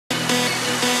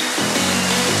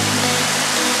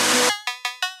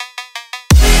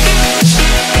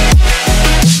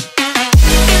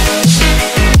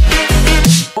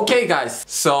guys,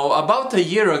 so about a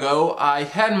year ago I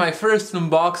had my first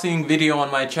unboxing video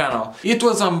on my channel. It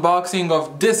was unboxing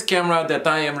of this camera that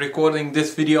I am recording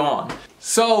this video on.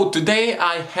 So today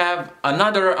I have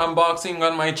another unboxing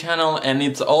on my channel, and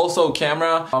it's also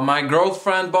camera. My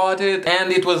girlfriend bought it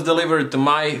and it was delivered to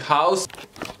my house.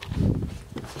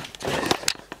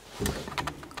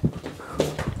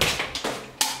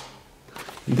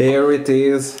 There it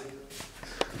is.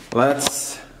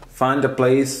 Let's find a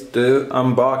place to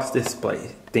unbox this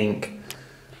thing.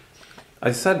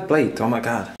 I said plate, oh my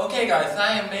god. Okay guys,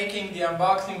 I am making the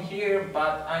unboxing here,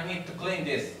 but I need to clean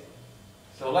this.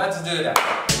 So let's do that.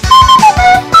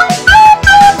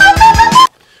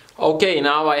 Okay,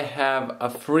 now I have a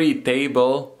free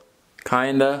table,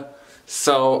 kinda,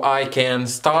 so I can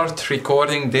start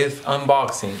recording this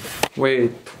unboxing.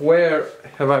 Wait, where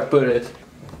have I put it?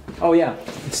 Oh yeah,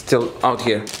 it's still out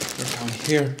here. Down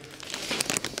here.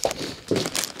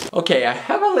 Okay, I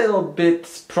have a little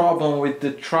bit problem with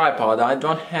the tripod. I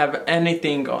don't have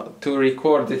anything to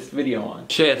record this video on.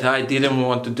 Shit, I didn't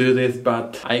want to do this,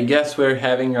 but I guess we're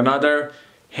having another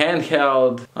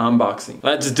handheld unboxing.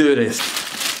 Let's do this.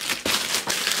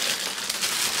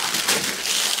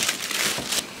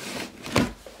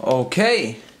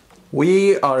 Okay,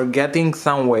 we are getting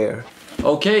somewhere.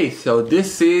 Okay, so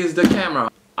this is the camera.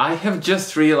 I have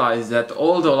just realized that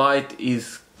all the light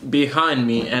is behind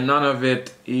me and none of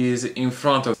it is in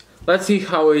front of me. Let's see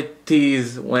how it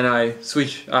is when I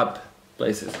switch up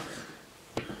places.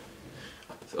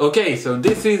 Okay, so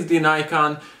this is the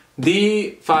Nikon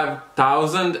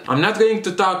D5000. I'm not going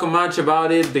to talk much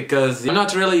about it because I'm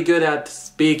not really good at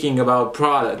speaking about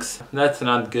products. That's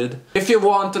not good. If you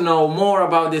want to know more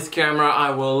about this camera, I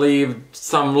will leave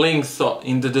some links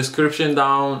in the description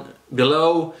down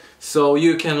below, so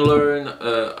you can learn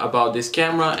about this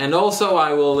camera, and also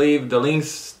I will leave the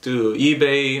links to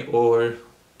eBay or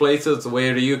places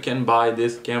where you can buy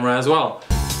this camera as well.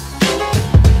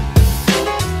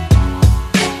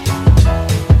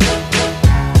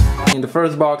 In the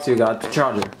first box you got the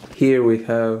charger. Here we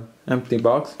have empty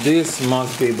box. This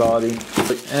must be body.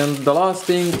 And the last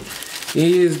thing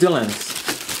is the lens.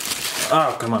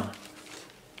 Oh, come on.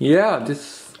 Yeah,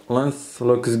 this lens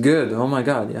looks good. Oh my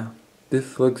god, yeah.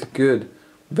 This looks good.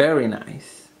 Very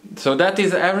nice. So that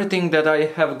is everything that I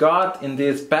have got in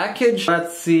this package.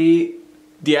 Let's see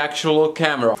the actual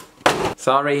camera.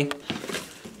 Sorry.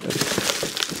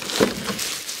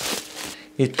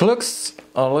 It looks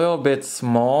a little bit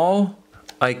small.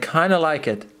 I kinda like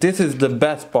it. This is the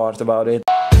best part about it.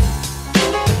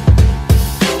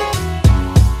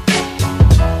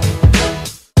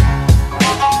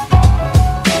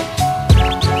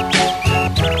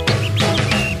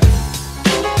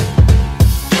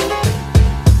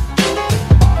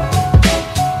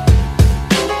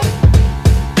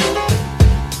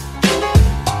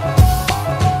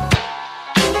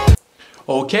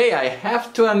 Okay, I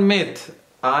have to admit,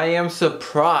 I am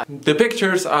surprised. The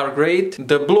pictures are great,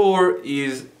 the blur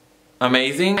is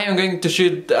amazing. I am going to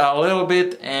shoot a little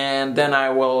bit and then I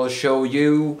will show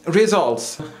you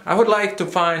results. I would like to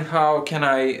find how can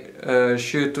I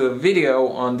shoot a video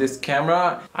on this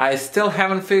camera. I still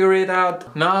haven't figured it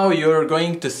out. Now you're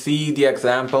going to see the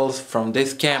examples from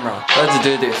this camera. Let's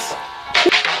do this.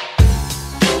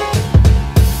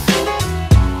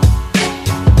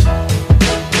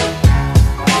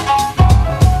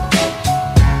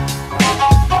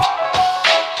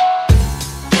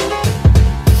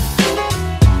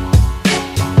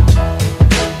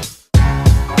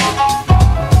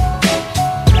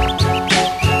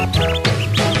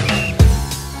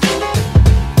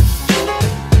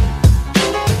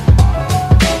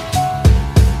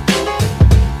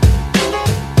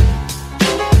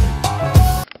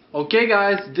 Okay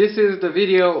guys, this is the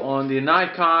video on the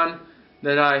Nikon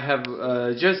that I have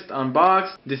just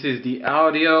unboxed. This is the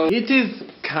audio. It is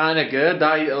kinda good.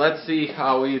 Let's see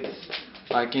how it's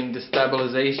like in the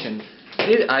stabilization.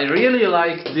 I really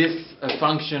like this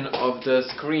function of the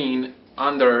screen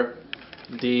under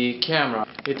the camera.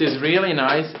 It is really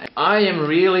nice. I am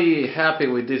really happy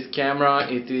with this camera.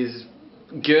 It is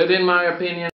good in my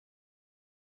opinion.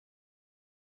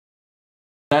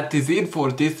 That is it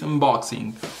for this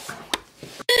unboxing.